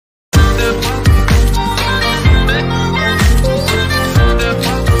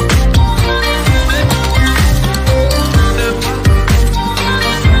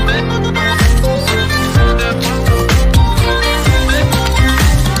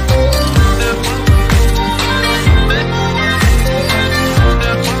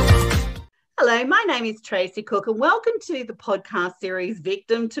is Tracey Cook, and welcome to the podcast series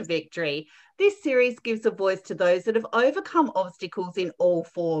Victim to Victory. This series gives a voice to those that have overcome obstacles in all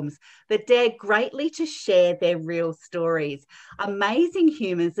forms, that dare greatly to share their real stories. Amazing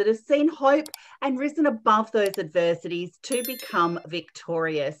humans that have seen hope and risen above those adversities to become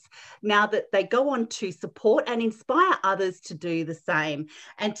victorious. Now that they go on to support and inspire others to do the same.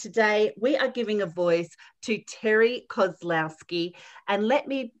 And today we are giving a voice to Terri Kozlowski. And let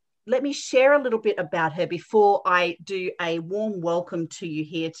me share a little bit about her before I do a warm welcome to you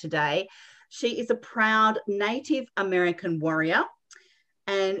here today. She is a proud Native American warrior,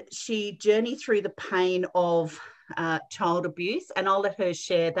 and she journeyed through the pain of child abuse, and I'll let her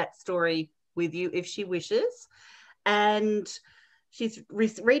share that story with you if she wishes. And she's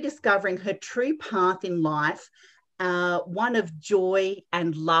rediscovering her true path in life, one of joy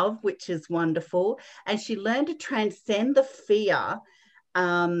and love, which is wonderful. And she learned to transcend the fear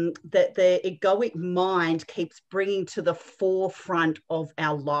that the egoic mind keeps bringing to the forefront of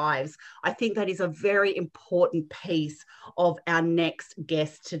our lives. I think that is a very important piece of our next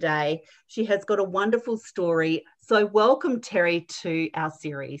guest today. She has got a wonderful story. So welcome, Terri, to our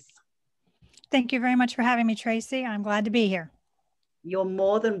series. Thank you very much for having me, Tracey. I'm glad to be here. You're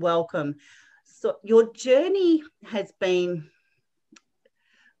more than welcome. So your journey has been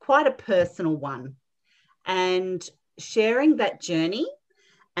quite a personal one, and sharing that journey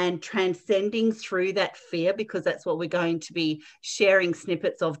and transcending through that fear, because that's what we're going to be sharing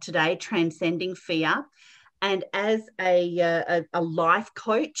snippets of today, transcending fear. And as a life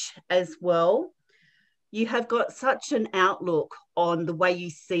coach as well, you have got such an outlook on the way you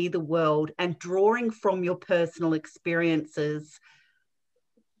see the world, and drawing from your personal experiences.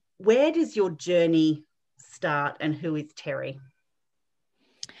 Where does your journey start, and who is Terri?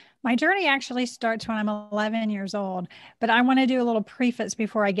 My journey actually starts when I'm 11 years old, but I want to do a little preface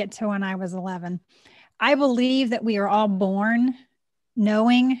before I get to when I was 11. I believe that we are all born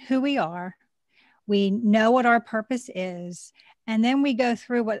knowing who we are. We know what our purpose is. And then we go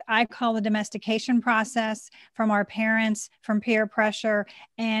through what I call the domestication process from our parents, from peer pressure,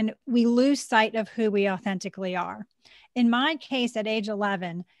 and we lose sight of who we authentically are. In my case, at age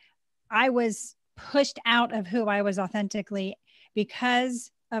 11, I was pushed out of who I was authentically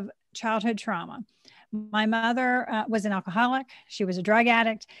because of childhood trauma. My mother was an alcoholic. She was a drug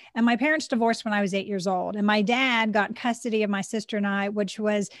addict. And my parents divorced when I was 8 years old. And my dad got custody of my sister and I,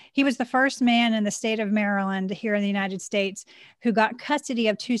 he was the first man in the state of Maryland here in the United States who got custody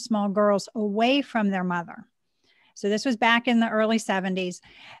of two small girls away from their mother. So this was back in the early 70s.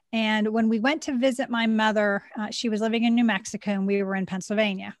 And when we went to visit my mother, she was living in New Mexico and we were in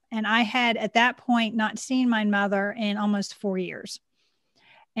Pennsylvania. And I had at that point not seen my mother in almost 4 years.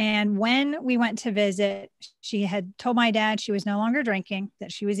 And when we went to visit, she had told my dad she was no longer drinking,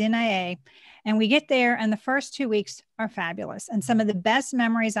 that she was in AA. And we get there, and the first 2 weeks are fabulous. And some of the best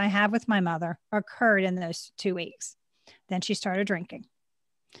memories I have with my mother occurred in those 2 weeks. Then she started drinking.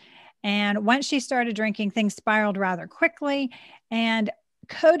 And once she started drinking, things spiraled rather quickly. And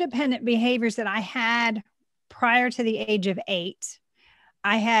codependent behaviors that I had prior to the age of 8,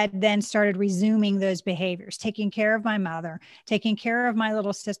 I had then started resuming those behaviors, taking care of my mother, taking care of my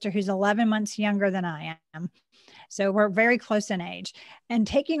little sister, who's 11 months younger than I am. So we're very close in age, and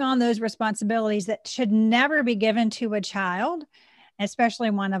taking on those responsibilities that should never be given to a child,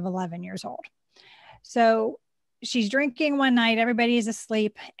 especially one of 11 years old. So she's drinking one night, everybody is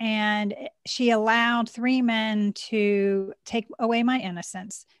asleep, and she allowed 3 men to take away my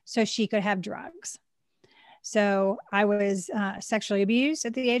innocence so she could have drugs. So I was sexually abused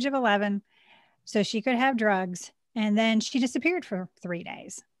at the age of 11, so she could have drugs. And then she disappeared for 3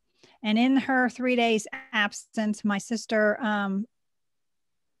 days. And in her 3 days absence, my sister,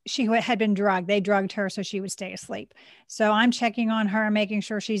 she had been drugged. They drugged her so she would stay asleep. So I'm checking on her, making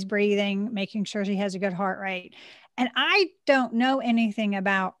sure she's breathing, making sure she has a good heart rate. And I don't know anything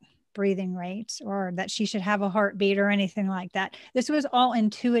about breathing rates or that she should have a heartbeat or anything like that. This was all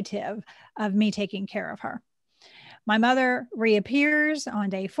intuitive of me taking care of her. My mother reappears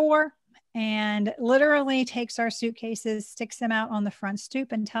on day 4 and literally takes our suitcases, sticks them out on the front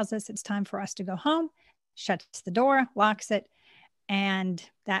stoop, and tells us it's time for us to go home, shuts the door, locks it, and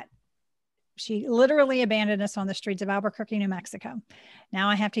that she literally abandoned us on the streets of Albuquerque, New Mexico. Now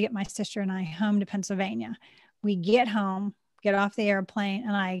I have to get my sister and I home to Pennsylvania. We get home, get off the airplane,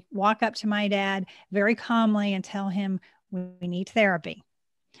 and I walk up to my dad very calmly and tell him we need therapy.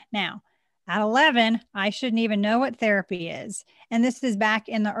 Now, at 11, I shouldn't even know what therapy is. And this is back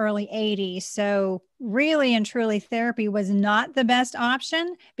in the early 80s. So really and truly, therapy was not the best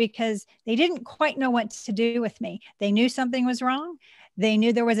option because they didn't quite know what to do with me. They knew something was wrong. They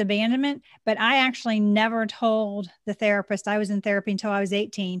knew there was abandonment, but I actually never told the therapist I was in therapy until I was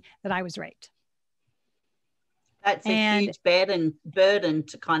 18 that I was raped. That's a huge burden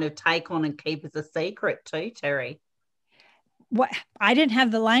to kind of take on and keep as a secret too, Terri. What I didn't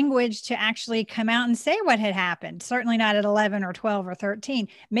have the language to actually come out and say what had happened. Certainly not at 11 or 12 or 13.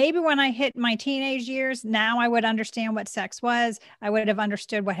 Maybe when I hit my teenage years, now I would understand what sex was. I would have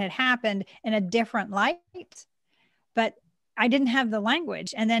understood what had happened in a different light, but I didn't have the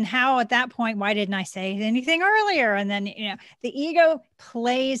language. And then how at that point, why didn't I say anything earlier? And then, the ego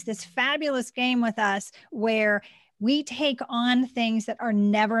plays this fabulous game with us where we take on things that are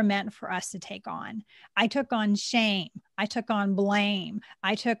never meant for us to take on. I took on shame. I took on blame.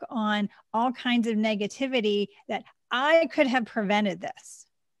 I took on all kinds of negativity that I could have prevented this.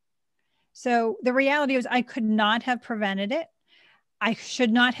 So the reality was I could not have prevented it. I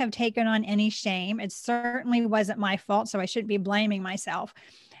should not have taken on any shame. It certainly wasn't my fault, so I shouldn't be blaming myself.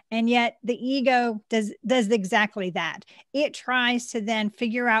 And yet the ego does exactly that. It tries to then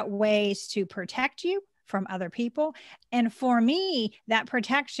figure out ways to protect you from other people. And for me, that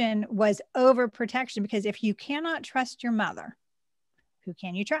protection was overprotection, because if you cannot trust your mother, who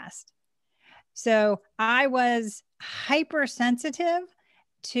can you trust? So I was hypersensitive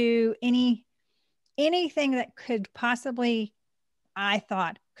to anything that could possibly, I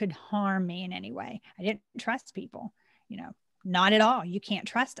thought, could harm me in any way. I didn't trust people, not at all. You can't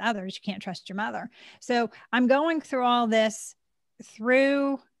trust others. You can't trust your mother. So I'm going through all this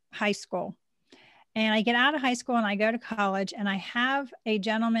through high school. And I get out of high school and I go to college, and I have a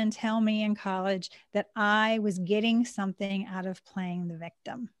gentleman tell me in college that I was getting something out of playing the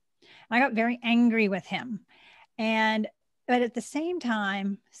victim. I got very angry with him. But at the same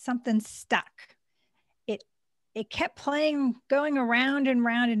time, something stuck. It kept going around and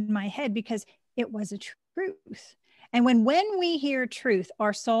round in my head because it was a truth. And when we hear truth,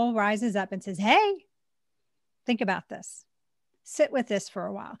 our soul rises up and says, hey, think about this. Sit with this for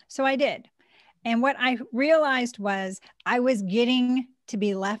a while. So I did. And what I realized was I was getting to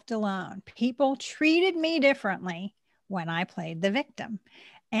be left alone. People treated me differently when I played the victim.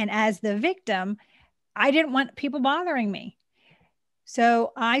 And as the victim, I didn't want people bothering me.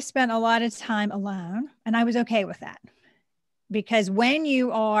 So I spent a lot of time alone, and I was okay with that. Because when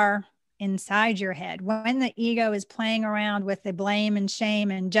you are inside your head, when the ego is playing around with the blame and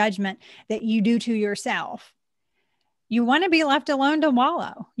shame and judgment that you do to yourself, you want to be left alone to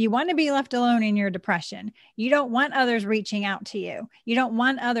wallow. You want to be left alone in your depression. You don't want others reaching out to you. You don't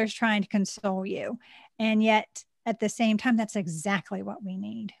want others trying to console you. And yet, at the same time, that's exactly what we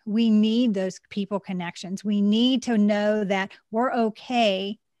need. We need those people connections. We need to know that we're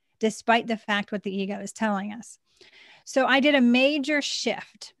okay, despite the fact what the ego is telling us. So I did a major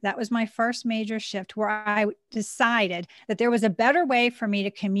shift. That was my first major shift, where I decided that there was a better way for me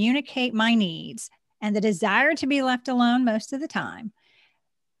to communicate my needs and the desire to be left alone most of the time.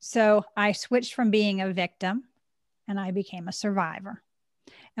 So I switched from being a victim and I became a survivor.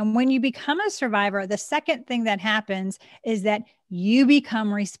 And when you become a survivor, the second thing that happens is that you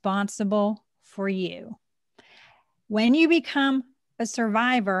become responsible for you. When you become a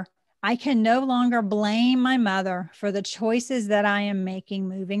survivor, I can no longer blame my mother for the choices that I am making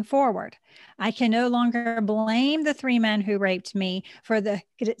moving forward. I can no longer blame the 3 men who raped me for the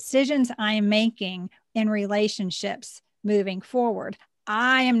decisions I am making in relationships moving forward.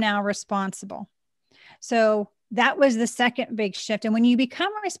 I am now responsible. So that was the second big shift. And when you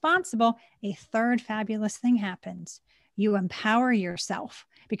become responsible, a third fabulous thing happens. You empower yourself,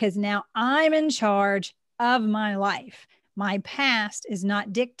 because now I'm in charge of my life. My past is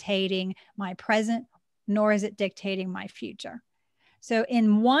not dictating my present, nor is it dictating my future. So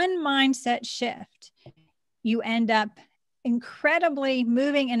in one mindset shift, you end up incredibly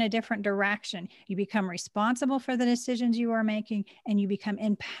moving in a different direction. You become responsible for the decisions you are making, and you become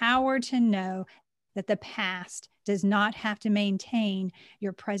empowered to know that the past does not have to maintain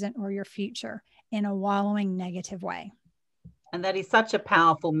your present or your future in a wallowing negative way. And that is such a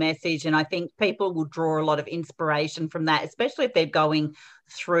powerful message. And I think people will draw a lot of inspiration from that, especially if they're going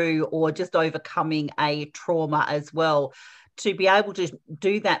through or just overcoming a trauma as well. To be able to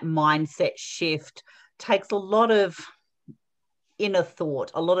do that mindset shift takes a lot of inner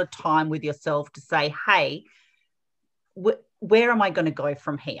thought, a lot of time with yourself to say, hey, where am I going to go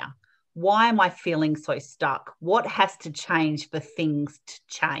from here? Why am I feeling so stuck? What has to change for things to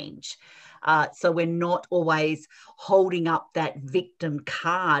change? So we're not always holding up that victim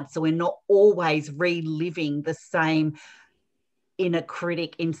card. So we're not always reliving the same inner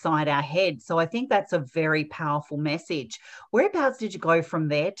critic inside our head. So I think that's a very powerful message. Whereabouts did you go from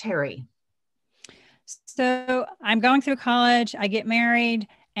there, Terri? So I'm going through college, I get married,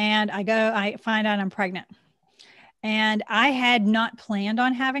 and I find out I'm pregnant. And I had not planned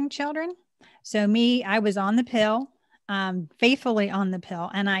on having children. So I was on the pill, faithfully on the pill,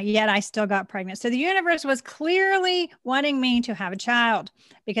 and yet I still got pregnant. So the universe was clearly wanting me to have a child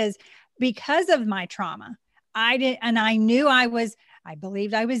because of my trauma. I knew I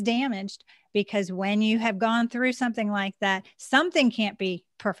believed I was damaged, because when you have gone through something like that, something can't be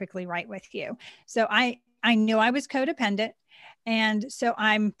perfectly right with you. So I knew I was codependent. And so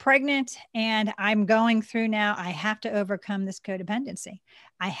I'm pregnant and I'm going through now. I have to overcome this codependency.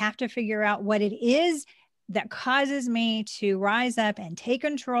 I have to figure out what it is that causes me to rise up and take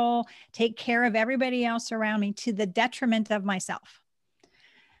control, take care of everybody else around me to the detriment of myself.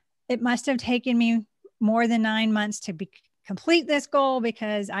 It must have taken me more than 9 months to complete this goal,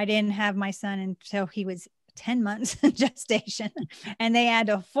 because I didn't have my son until he was 10 months in gestation, and they had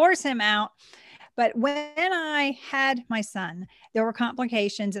to force him out. But when I had my son, there were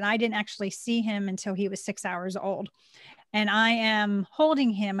complications, and I didn't actually see him until he was 6 hours old. And I am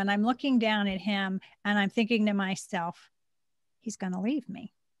holding him and I'm looking down at him and I'm thinking to myself, he's going to leave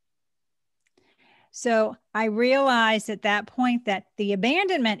me. So I realized at that point that the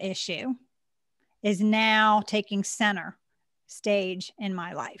abandonment issue is now taking center stage in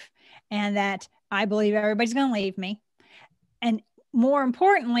my life, and that I believe everybody's going to leave me. And more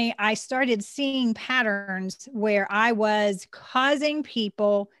importantly, I started seeing patterns where I was causing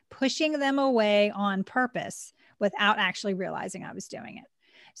people, pushing them away on purpose without actually realizing I was doing it.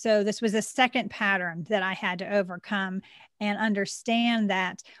 So this was a second pattern that I had to overcome and understand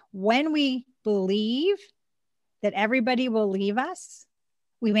that when we believe that everybody will leave us,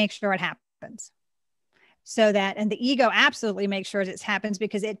 we make sure it happens. So that, and the ego absolutely makes sure it happens,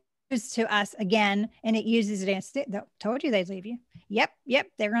 because it goes to us again and it uses it as, told you they'd leave you. Yep,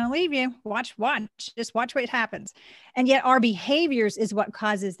 they're going to leave you. Watch, just watch what happens. And yet our behaviors is what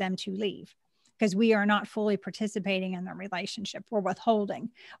causes them to leave, because we are not fully participating in the relationship. We're withholding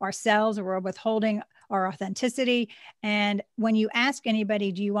ourselves, or we're withholding our authenticity. And when you ask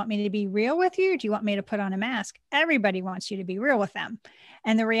anybody, do you want me to be real with you? Do you want me to put on a mask? Everybody wants you to be real with them.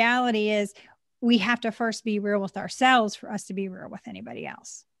 And the reality is, we have to first be real with ourselves for us to be real with anybody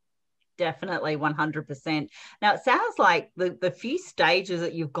else. Definitely, 100%. Now, it sounds like the few stages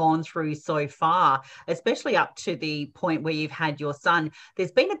that you've gone through so far, especially up to the point where you've had your son,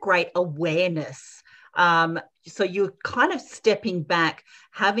 there's been a great awareness. So you're kind of stepping back,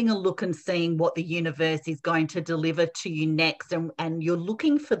 having a look and seeing what the universe is going to deliver to you next, and you're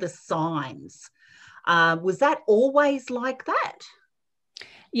looking for the signs. Was that always like that?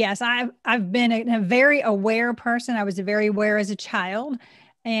 Yes, I've been a very aware person. I was very aware as a child.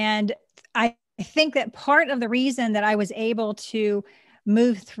 And I think that part of the reason that I was able to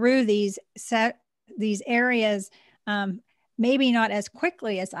move through these areas, maybe not as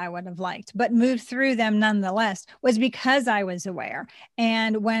quickly as I would have liked, but move through them nonetheless, was because I was aware.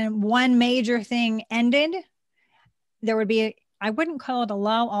 And when one major thing ended, there would be I wouldn't call it a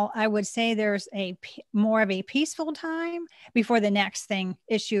lull. I would say there's more of a peaceful time before the next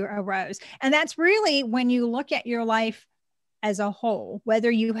issue arose. And that's really when you look at your life as a whole, whether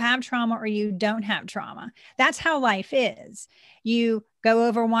you have trauma or you don't have trauma. That's how life is. You go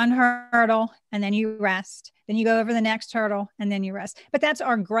over one hurdle and then you rest. Then you go over the next hurdle and then you rest. But that's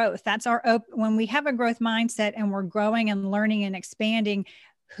our growth. That's when we have a growth mindset and we're growing and learning and expanding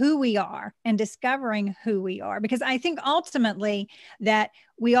who we are and discovering who we are. Because I think ultimately that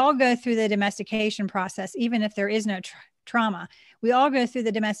we all go through the domestication process, even if there is no trauma. We all go through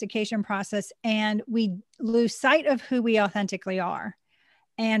the domestication process and we lose sight of who we authentically are.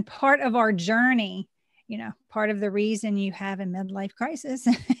 And part of our journey, part of the reason you have a midlife crisis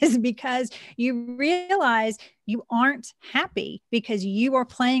is because you realize you aren't happy because you are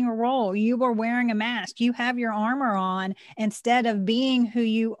playing a role. You are wearing a mask. You have your armor on instead of being who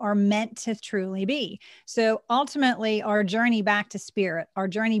you are meant to truly be. So ultimately, our journey back to spirit, our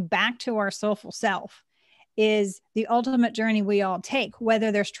journey back to our soulful self, is the ultimate journey we all take,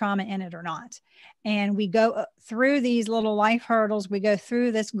 whether there's trauma in it or not. And we go through these little life hurdles. We go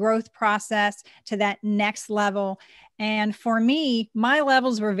through this growth process to that next level. And for me, my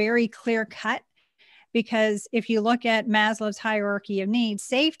levels were very clear cut, because if you look at Maslow's hierarchy of needs,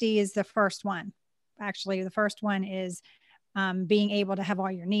 safety is the first one. Actually, the first one is being able to have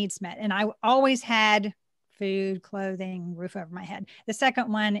all your needs met. And I always had food, clothing, roof over my head. The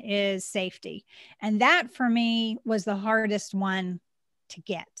second one is safety. And that for me was the hardest one to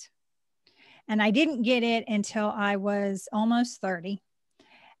get. And I didn't get it until I was almost 30.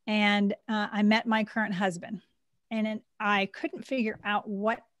 And I met my current husband. And I couldn't figure out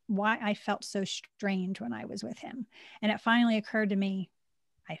what why I felt so strange when I was with him. And it finally occurred to me,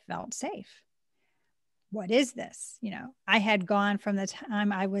 I felt safe. What is this? You know, I had gone from the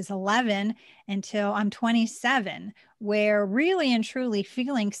time I was 11 until I'm 27, where really and truly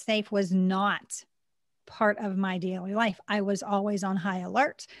feeling safe was not part of my daily life. I was always on high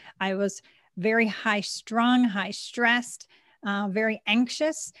alert. I was very high strung, high stressed, very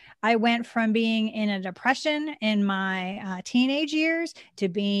anxious. I went from being in a depression in my teenage years to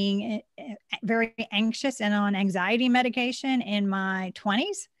being very anxious and on anxiety medication in my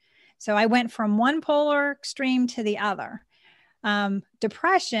 20s. So I went from one polar extreme to the other.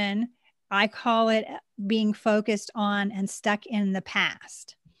 Depression, I call it being focused on and stuck in the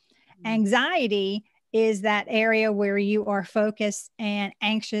past. Anxiety is that area where you are focused and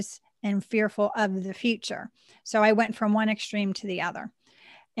anxious and fearful of the future. So I went from one extreme to the other.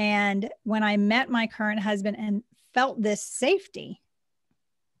 And when I met my current husband and felt this safety,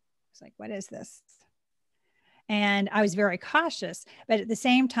 I was like, what is this? And I was very cautious, but at the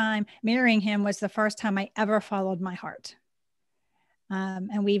same time, marrying him was the first time I ever followed my heart.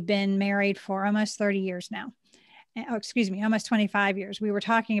 And we've been married for almost 30 years now. Oh, excuse me, almost 25 years. We were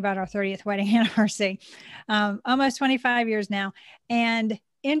talking about our 30th wedding anniversary, almost 25 years now. And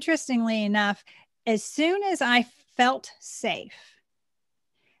interestingly enough, as soon as I felt safe,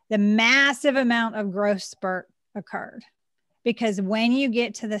 the massive amount of growth spurt occurred. Because when you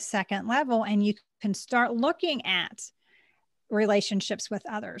get to the second level and you can start looking at relationships with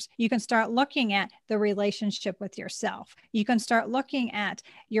others, you can start looking at the relationship with yourself. You can start looking at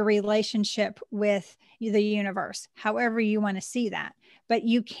your relationship with the universe, however you want to see that. But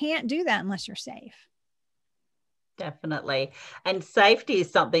you can't do that unless you're safe. Definitely. And safety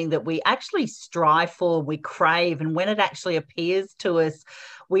is something that we actually strive for, we crave. And when it actually appears to us,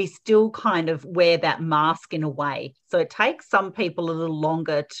 we still kind of wear that mask in a way. So it takes some people a little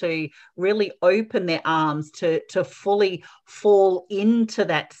longer to really open their arms to fully fall into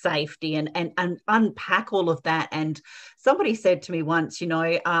that safety and unpack all of that. And somebody said to me once, you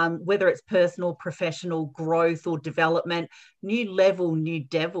know, whether it's personal, professional growth or development, new level, new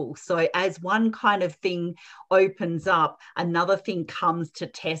devil. So as one kind of thing opens up, another thing comes to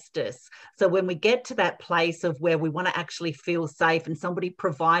test us. So when we get to that place of where we want to actually feel safe and somebody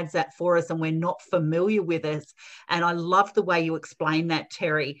provides that for us and we're not familiar with it, and I love the way you explain that,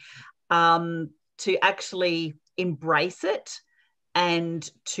 Terri, to actually embrace it and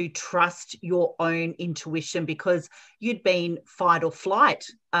to trust your own intuition, because you'd been fight or flight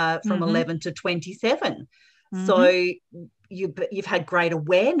from 11 to 27. So you've had great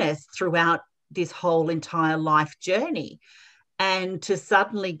awareness throughout this whole entire life journey. And to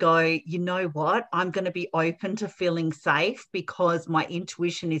suddenly go, you know what, I'm going to be open to feeling safe because my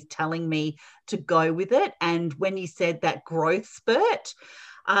intuition is telling me to go with it. And when you said that growth spurt,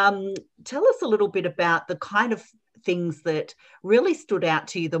 tell us a little bit about the kind of things that really stood out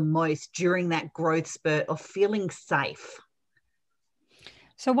to you the most during that growth spurt of feeling safe.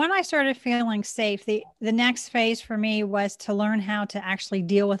 So when I started feeling safe, the next phase for me was to learn how to actually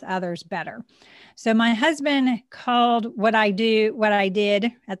deal with others better. So my husband called what I did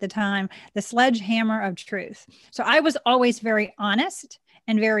at the time, the sledgehammer of truth. So I was always very honest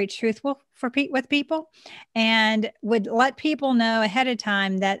and very truthful with people, and would let people know ahead of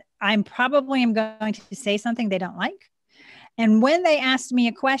time that I'm probably am going to say something they don't like. And when they asked me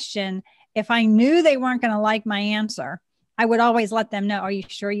a question, if I knew they weren't going to like my answer, I would always let them know, are you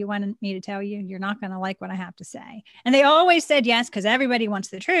sure you wanted me to tell you? You're not going to like what I have to say. And they always said yes, because everybody wants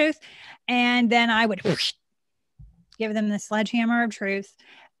the truth. And then I would give them the sledgehammer of truth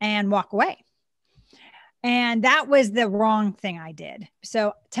and walk away. And that was the wrong thing I did.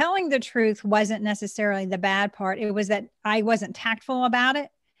 So telling the truth wasn't necessarily the bad part. It was that I wasn't tactful about it.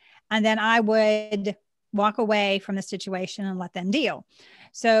 And then I would walk away from the situation and let them deal.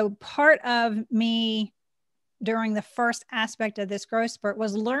 So part of me during the first aspect of this growth spurt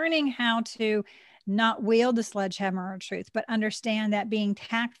was learning how to not wield the sledgehammer of truth, but understand that being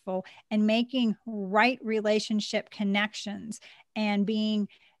tactful and making right relationship connections and being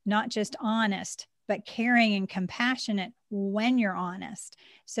not just honest, but caring and compassionate when you're honest,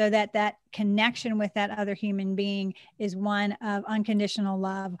 so that that connection with that other human being is one of unconditional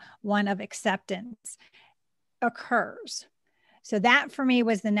love, one of acceptance occurs. So that for me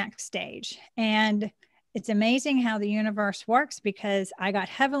was the next stage. And it's amazing how the universe works, because I got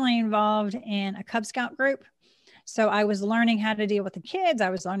heavily involved in a Cub Scout group. So I was learning how to deal with the kids. I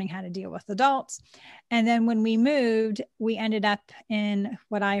was learning how to deal with adults. And then when we moved, we ended up in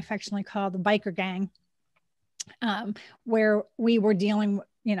what I affectionately call the biker gang, where we were dealing,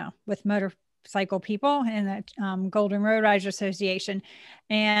 with cycle people in the Golden Road Riders Association,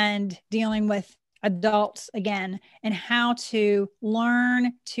 and dealing with adults again and how to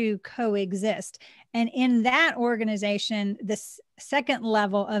learn to coexist. And in that organization, the second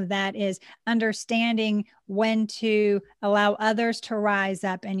level of that is understanding when to allow others to rise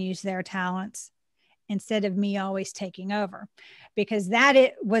up and use their talents instead of me always taking over. Because that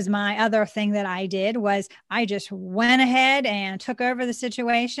it was my other thing that I did, was I just went ahead and took over the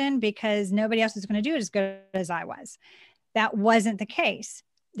situation because nobody else was going to do it as good as I was. That wasn't the case.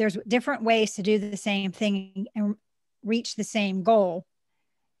 There's different ways to do the same thing and reach the same goal.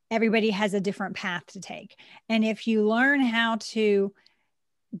 Everybody has a different path to take. And if you learn how to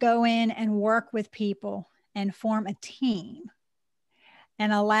go in and work with people and form a team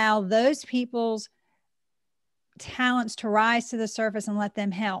and allow those people's talents to rise to the surface and let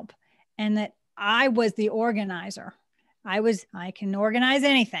them help. And that I was the organizer. I can organize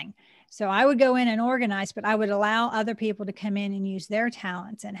anything. So I would go in and organize, but I would allow other people to come in and use their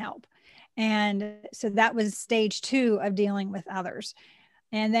talents and help. And so that was stage 2 of dealing with others.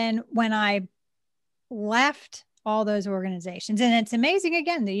 And then when I left all those organizations, and it's amazing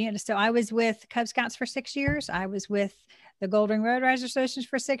again, so I was with Cub Scouts for 6 years. I was with the Golden Road Riders Association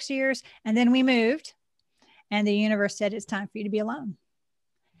for 6 years. And then we moved. And the universe said, it's time for you to be alone.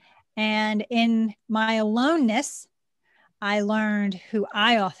 And in my aloneness, I learned who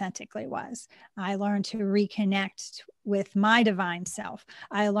I authentically was. I learned to reconnect with my divine self.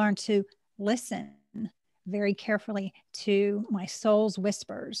 I learned to listen very carefully to my soul's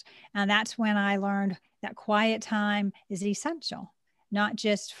whispers. And that's when I learned that quiet time is essential, not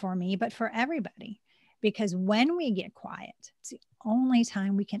just for me, but for everybody. Because when we get quiet, it's the only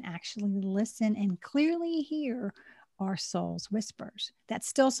time we can actually listen and clearly hear our soul's whispers. That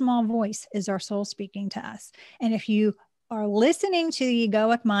still small voice is our soul speaking to us. And if you are listening to the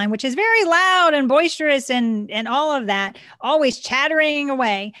egoic mind, which is very loud and boisterous and all of that, always chattering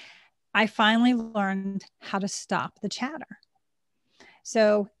away, I finally learned how to stop the chatter.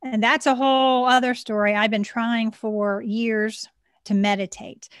 So, and that's a whole other story. I've been trying for years to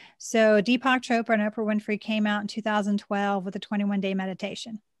meditate. So Deepak Chopra and Oprah Winfrey came out in 2012 with a 21-day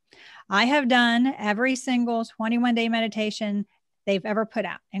meditation. I have done every single 21-day meditation they've ever put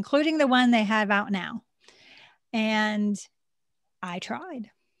out, including the one they have out now. And I tried.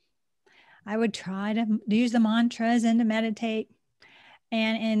 I would try to use the mantras and to meditate.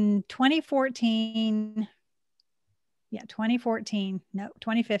 And in 2015,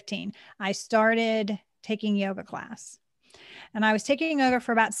 I started taking yoga class. And I was taking yoga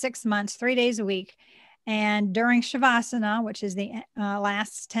for about 6 months, 3 days a week. And during Shavasana, which is the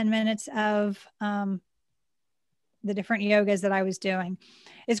last 10 minutes of the different yogas that I was doing,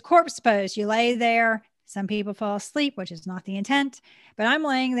 is corpse pose. You lay there. Some people fall asleep, which is not the intent. But I'm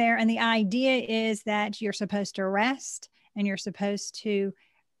laying there. And the idea is that you're supposed to rest and you're supposed to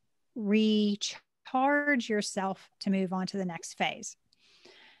recharge yourself to move on to the next phase.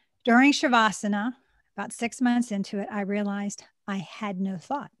 During Shavasana, about 6 months into it, I realized I had no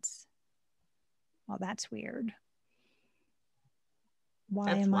thoughts. Well, that's weird.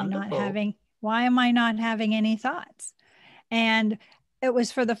 Why am I not having any thoughts? And it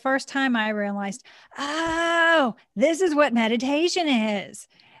was for the first time I realized, oh, this is what meditation is.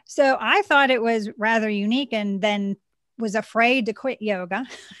 So I thought it was rather unique, and then was afraid to quit yoga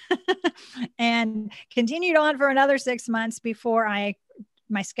and continued on for another 6 months before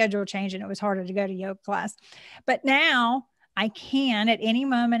my schedule changed and it was harder to go to yoga class. But now I can, at any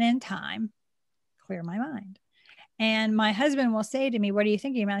moment in time, clear my mind. And my husband will say to me, what are you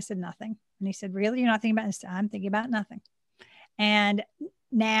thinking about? I said, nothing. And he said, really? You're not thinking about this? I'm thinking about nothing. And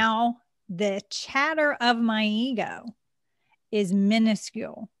now the chatter of my ego is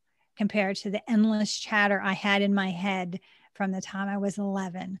minuscule compared to the endless chatter I had in my head from the time I was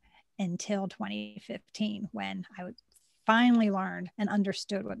 11 until 2015, when I finally learned and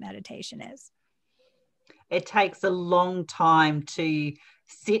understood what meditation is. It takes a long time to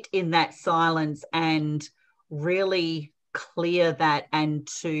sit in that silence and really clear that and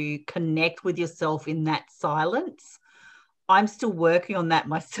to connect with yourself in that silence. I'm still working on that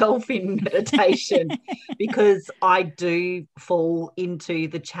myself in meditation because I do fall into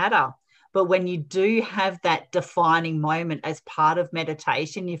the chatter. But when you do have that defining moment as part of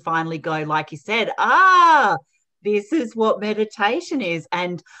meditation, you finally go, like you said, this is what meditation is.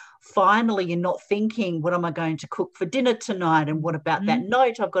 And finally, you're not thinking, what am I going to cook for dinner tonight? And what about that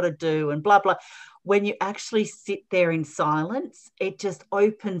note I've got to do? And blah, blah. When you actually sit there in silence, it just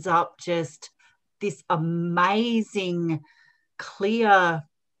opens up just this amazing, clear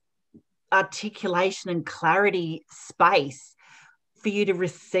articulation and clarity space for you to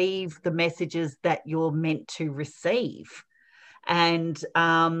receive the messages that you're meant to receive. And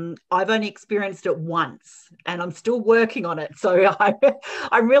I've only experienced it once and I'm still working on it. So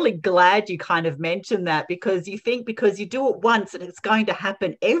I'm really glad you kind of mentioned that, because you think because you do it once and it's going to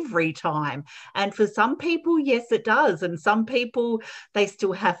happen every time. And for some people, yes, it does. And some people, they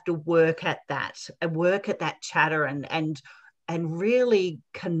still have to work at that and work at that chatter and really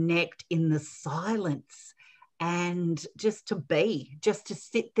connect in the silence, and just to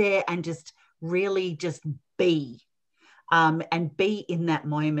sit there and just really just be. And be in that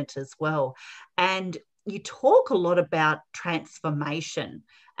moment as well. And you talk a lot about transformation.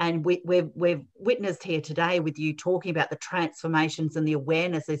 And we've witnessed here today with you talking about the transformations and the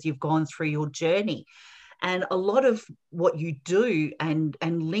awareness as you've gone through your journey. And a lot of what you do and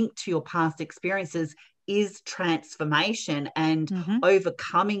link to your past experiences is transformation and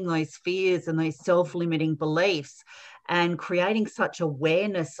overcoming those fears and those self-limiting beliefs and creating such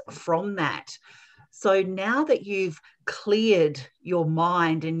awareness from that. So now that you've cleared your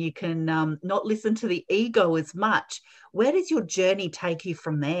mind and you can not listen to the ego as much, where does your journey take you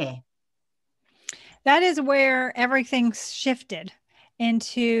from there? That is where everything's shifted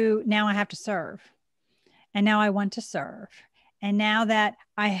into, now I have to serve. And now I want to serve. And now that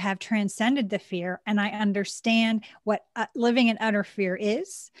I have transcended the fear and I understand what living in utter fear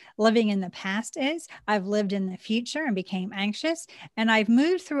is, living in the past is, I've lived in the future and became anxious, and I've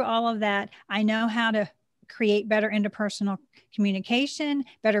moved through all of that. I know how to create better interpersonal communication,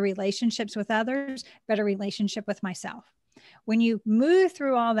 better relationships with others, better relationship with myself. When you move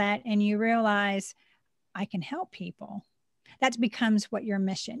through all that and you realize I can help people, that becomes what your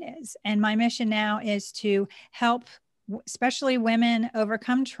mission is. And my mission now is to help especially women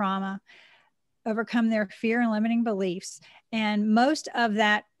overcome trauma, overcome their fear and limiting beliefs. And most of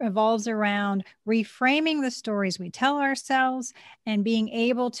that revolves around reframing the stories we tell ourselves and being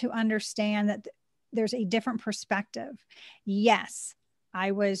able to understand that there's a different perspective. Yes,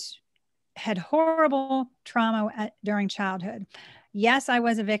 I had horrible trauma during childhood. Yes, I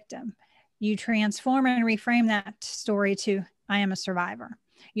was a victim. You transform and reframe that story to, I am a survivor.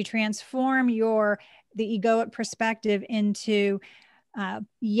 You transform the egoic perspective into,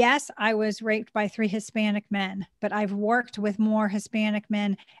 yes, I was raped by 3 Hispanic men, but I've worked with more Hispanic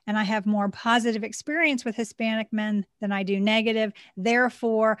men and I have more positive experience with Hispanic men than I do negative.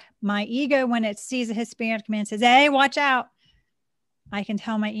 Therefore, my ego, when it sees a Hispanic man, says, hey, watch out. I can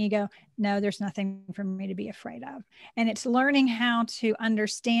tell my ego, no, there's nothing for me to be afraid of. And it's learning how to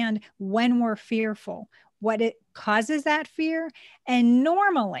understand when we're fearful, what it causes that fear. And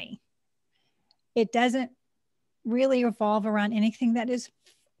normally, it doesn't really revolve around anything that is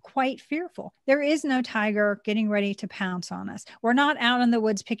quite fearful. There is no tiger getting ready to pounce on us. We're not out in the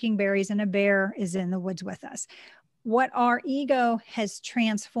woods picking berries and a bear is in the woods with us. What our ego has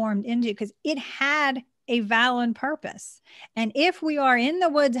transformed into, because it had a valid purpose. And if we are in the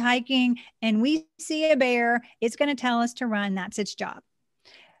woods hiking and we see a bear, it's going to tell us to run. That's its job.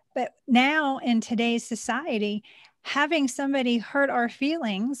 But now in today's society, having somebody hurt our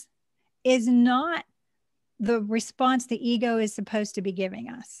feelings is not the response the ego is supposed to be giving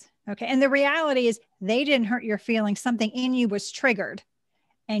us. Okay. And the reality is they didn't hurt your feelings. Something in you was triggered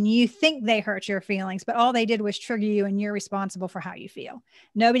and you think they hurt your feelings, but all they did was trigger you and you're responsible for how you feel.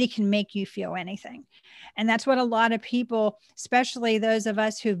 Nobody can make you feel anything. And that's what a lot of people, especially those of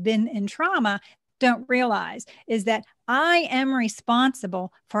us who've been in trauma, don't realize, is that I am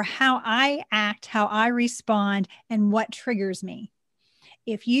responsible for how I act, how I respond, and what triggers me.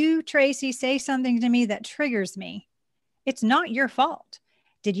 If you, Tracey, say something to me that triggers me, it's not your fault.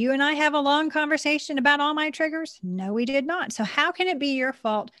 Did you and I have a long conversation about all my triggers? No, we did not. So how can it be your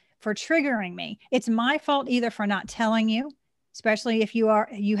fault for triggering me? It's my fault either for not telling you, especially if you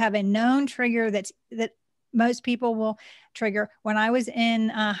have a known trigger that most people will trigger. When I was in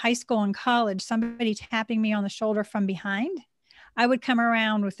high school and college, somebody tapping me on the shoulder from behind, I would come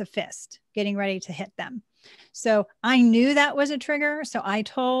around with a fist, getting ready to hit them. So I knew that was a trigger. So I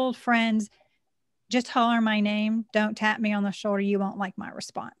told friends, just holler my name. Don't tap me on the shoulder. You won't like my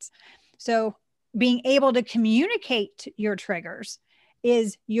response. So being able to communicate your triggers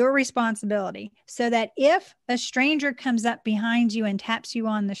is your responsibility, so that if a stranger comes up behind you and taps you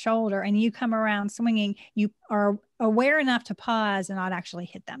on the shoulder and you come around swinging, you are aware enough to pause and not actually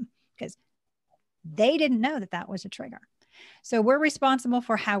hit them, because they didn't know that that was a trigger. So we're responsible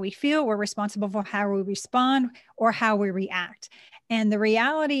for how we feel. We're responsible for how we respond or how we react. And the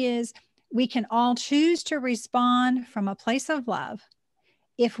reality is we can all choose to respond from a place of love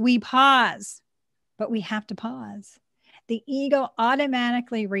if we pause, but we have to pause. the ego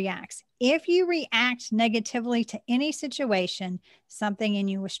automatically reacts. If you react negatively to any situation, something in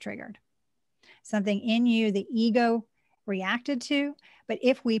you was triggered. Something in you, the ego reacted to. But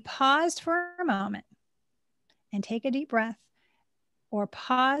if we paused for a moment and take a deep breath, or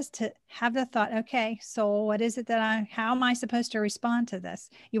pause to have the thought, okay, soul, what is it that how am I supposed to respond to this?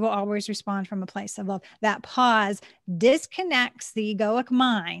 You will always respond from a place of love. That pause disconnects the egoic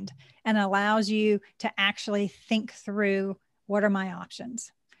mind and allows you to actually think through, what are my options?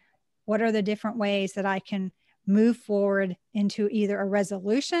 What are the different ways that I can move forward into either a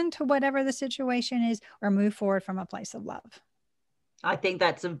resolution to whatever the situation is, or move forward from a place of love? I think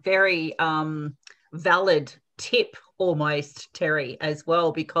that's a very valid tip almost, Terri, as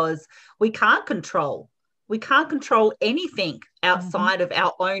well, because we can't control anything outside of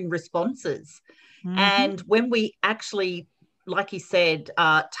our own responses. And when we actually, like you said,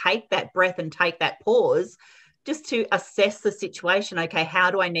 take that breath and take that pause just to assess the situation. Okay,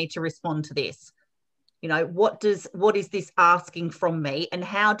 how do I need to respond to this? You know, what is this asking from me, and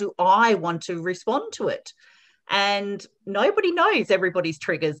how do I want to respond to it? And nobody knows everybody's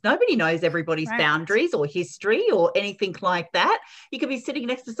triggers. Nobody knows everybody's boundaries or history or anything like that. You could be sitting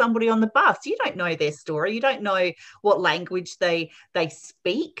next to somebody on the bus. You don't know their story. You don't know what language they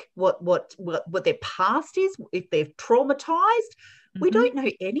speak, what their past is, if they're traumatized. We don't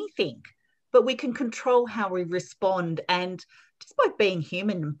know anything, but we can control how we respond. And just by being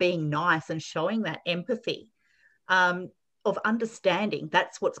human and being nice and showing that empathy, of understanding,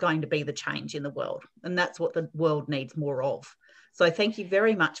 that's what's going to be the change in the world. And that's what the world needs more of. So thank you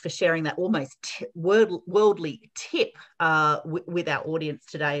very much for sharing that almost worldly tip with our audience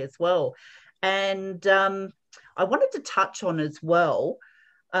today as well. And I wanted to touch on as well,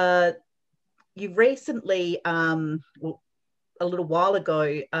 you recently, a little while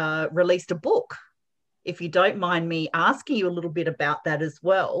ago, released a book. If you don't mind me asking you a little bit about that as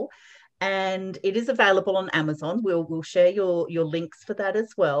well. And it is available on Amazon. We'll share your links for that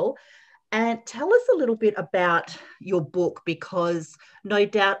as well. And tell us a little bit about your book, because no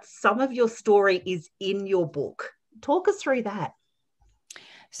doubt some of your story is in your book. Talk us through that.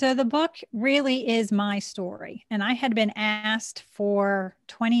 So the book really is my story. And I had been asked for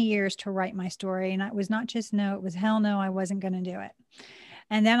 20 years to write my story. And it was not just no, it was hell no, I wasn't going to do it.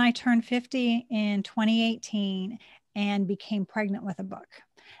 And then I turned 50 in 2018 and became pregnant with a book.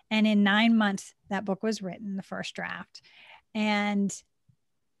 And in 9 months, that book was written, the first draft. And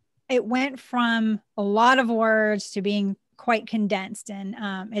it went from a lot of words to being quite condensed. And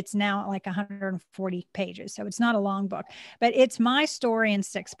it's now like 140 pages. So it's not a long book, but it's my story in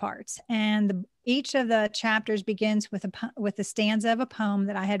 6 parts. And each of the chapters begins with a stanza of a poem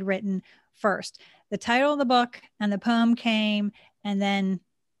that I had written first. The title of the book and the poem came, and then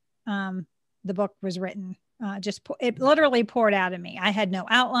the book was written. It literally poured out of me. I had no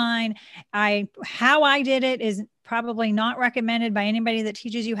outline. How I did it is probably not recommended by anybody that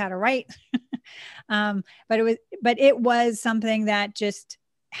teaches you how to write. But it was something that just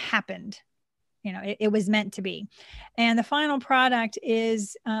happened. You know, it was meant to be. And the final product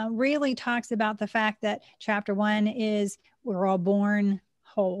is really talks about the fact that chapter 1 is we're all born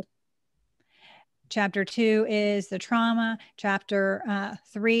whole. Chapter 2 is the trauma. Chapter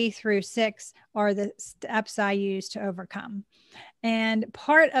 3 through 6 are the steps I use to overcome. And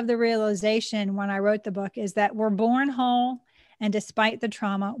part of the realization when I wrote the book is that we're born whole, and despite the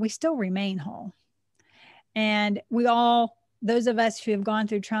trauma, we still remain whole. And we all, those of us who have gone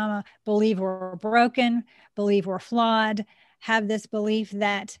through trauma, believe we're broken, believe we're flawed, have this belief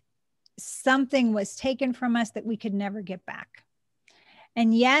that something was taken from us that we could never get back.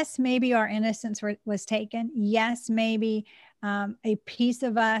 And yes, maybe our innocence was taken. Yes, maybe a piece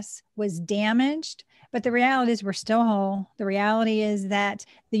of us was damaged, but the reality is we're still whole. The reality is that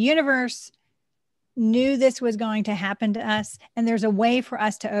the universe knew this was going to happen to us, and there's a way for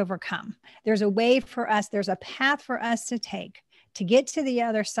us to overcome. There's a way for us, there's a path for us to take to get to the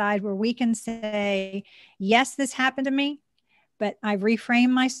other side where we can say, yes, this happened to me, but I've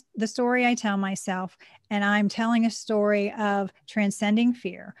reframed the story I tell myself, and I'm telling a story of transcending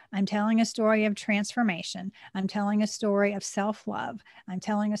fear. I'm telling a story of transformation. I'm telling a story of self-love. I'm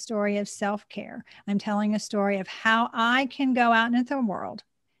telling a story of self-care. I'm telling a story of how I can go out into the world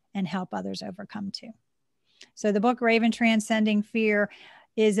and help others overcome too. So the book Raven Transending Fear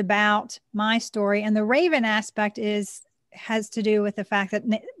is about my story, and the Raven aspect has to do with the fact that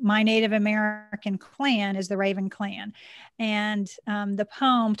my Native American clan is the Raven clan. And the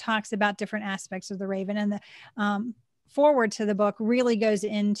poem talks about different aspects of the Raven. And the forward to the book really goes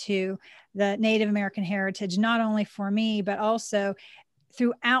into the Native American heritage, not only for me, but also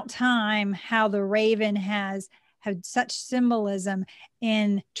throughout time, how the Raven has have such symbolism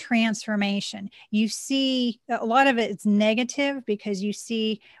in transformation. You see a lot of it's negative because you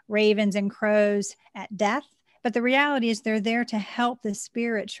see ravens and crows at death. But the reality is they're there to help the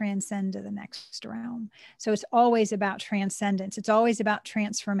spirit transcend to the next realm. So it's always about transcendence. It's always about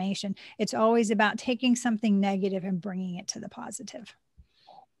transformation. It's always about taking something negative and bringing it to the positive.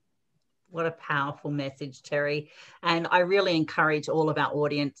 What a powerful message, Terri. And I really encourage all of our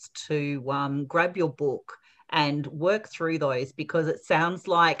audience to grab your book and work through those, because it sounds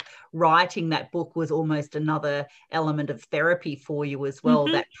like writing that book was almost another element of therapy for you as well.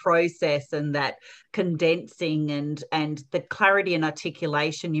 That process and that condensing and the clarity and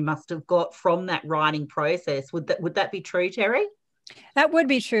articulation you must have got from that writing process. Would that be true, Terri? That would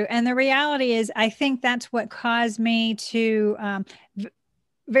be true. And the reality is, I think that's what caused me to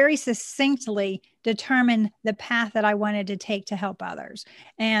very succinctly determine the path that I wanted to take to help others.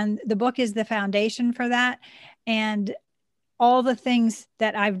 And the book is the foundation for that. And all the things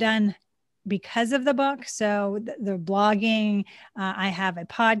that I've done because of the book. So the blogging, I have a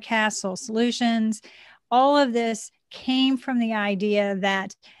podcast, Soul Solutions, all of this came from the idea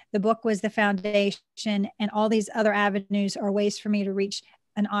that the book was the foundation, and all these other avenues are ways for me to reach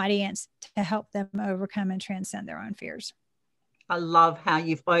an audience to help them overcome and transcend their own fears. I love how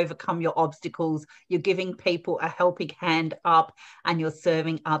you've overcome your obstacles. You're giving people a helping hand up, and you're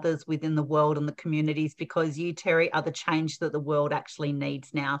serving others within the world and the communities, because you, Terri, are the change that the world actually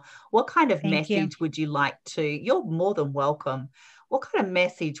needs now. What kind of message would you like to, you're more than welcome. What kind of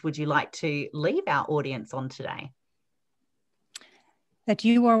message would you like to leave our audience on today? That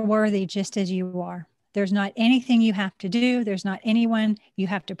you are worthy just as you are. There's not anything you have to do. There's not anyone you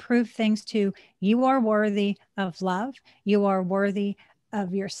have to prove things to. You are worthy of love. You are worthy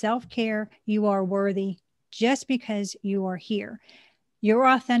of your self-care. You are worthy just because you are here. Your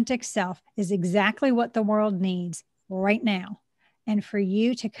authentic self is exactly what the world needs right now. And for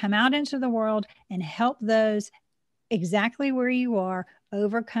you to come out into the world and help those exactly where you are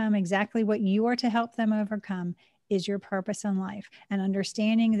overcome exactly what you are to help them overcome is your purpose in life. And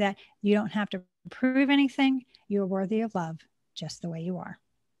understanding that you don't have to prove anything. You're worthy of love just the way you are.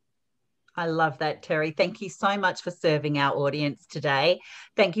 I love that, Terri. Thank you so much for serving our audience today.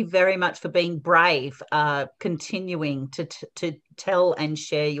 Thank you very much for being brave, continuing to tell and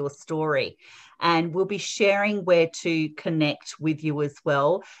share your story. And we'll be sharing where to connect with you as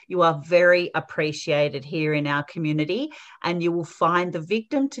well. You are very appreciated here in our community, and you will find the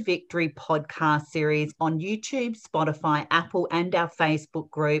Victim to Victory podcast series on YouTube, Spotify, Apple, and our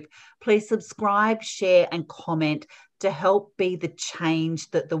Facebook group. Please subscribe, share, and comment to help be the change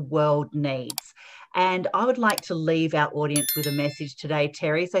that the world needs. And I would like to leave our audience with a message today,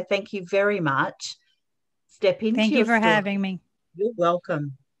 Terri. So thank you very much. Step into Thank you for story. having me. You're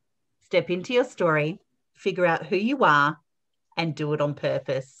welcome. Step into your story, figure out who you are, and do it on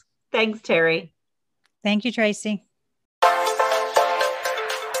purpose. Thanks, Terri. Thank you, Tracey.